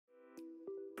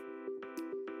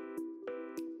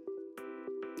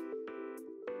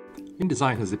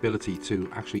InDesign has the ability to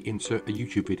actually insert a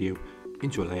YouTube video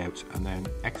into a layout and then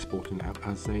exporting it out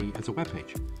as a web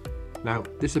page. Now,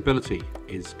 this ability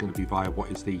is going to be via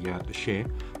what is the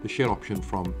share option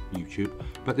from YouTube,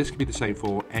 but this can be the same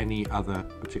for any other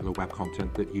particular web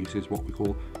content that uses what we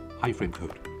call iframe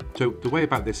code. So the way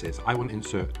about this is I want to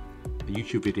insert a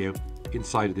YouTube video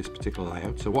inside of this particular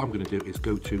layout. So what I'm going to do is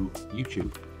go to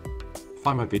YouTube,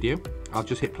 find my video, I'll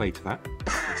just hit play to that.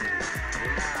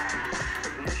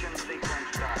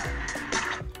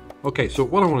 Okay, so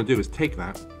what I want to do is take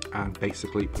that and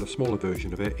basically put a smaller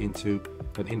version of it into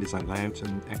an InDesign layout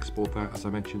and export that, as I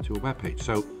mentioned, to a web page.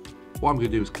 So what I'm going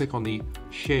to do is click on the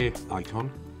share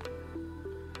icon,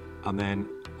 and then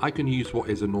I can use what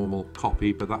is a normal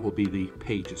copy, but that will be the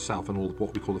page itself and all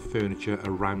what we call the furniture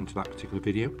around that particular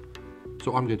video.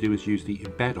 So what I'm going to do is use the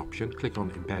embed option, click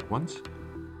on embed once,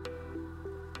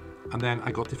 and then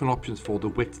I got different options for the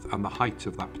width and the height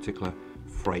of that particular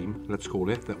frame, let's call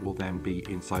it, that will then be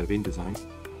inside of InDesign.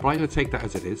 But I'm going to take that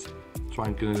as it is, so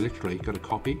I'm going to literally go to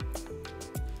copy,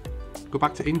 go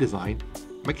back to InDesign,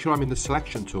 make sure I'm in the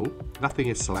selection tool, nothing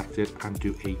is selected, and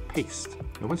do a paste.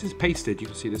 Now once it's pasted, you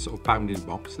can see this sort of bounding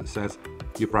box that says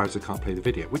your browser can't play the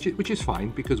video, which is fine,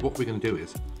 because what we're going to do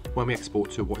is when we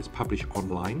export to what is published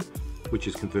online, which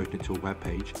is converting it to a web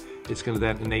page, it's going to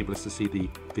then enable us to see the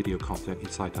video content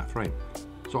inside that frame.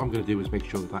 So what I'm going to do is make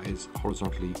sure that that is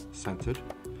horizontally centered.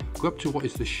 Go up to what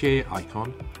is the share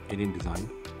icon in InDesign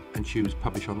and choose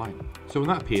publish online. So when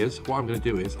that appears, what I'm going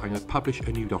to do is I'm going to publish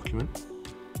a new document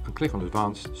and click on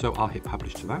advanced. So I'll hit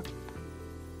publish to that,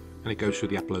 and it goes through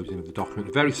the uploading of the document.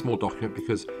 A very small document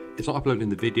because it's not uploading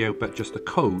the video, but just the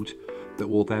code that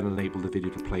will then enable the video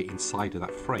to play inside of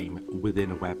that frame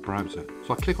within a web browser.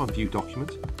 So I click on view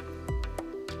document,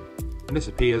 and this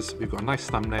appears. We've got a nice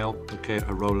thumbnail, okay,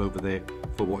 a roll over there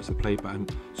for what's the play button.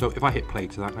 So if I hit play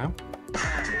to that now,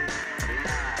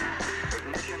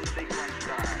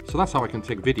 so that's how I can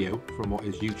take video from what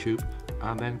is YouTube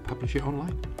and then publish it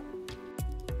online.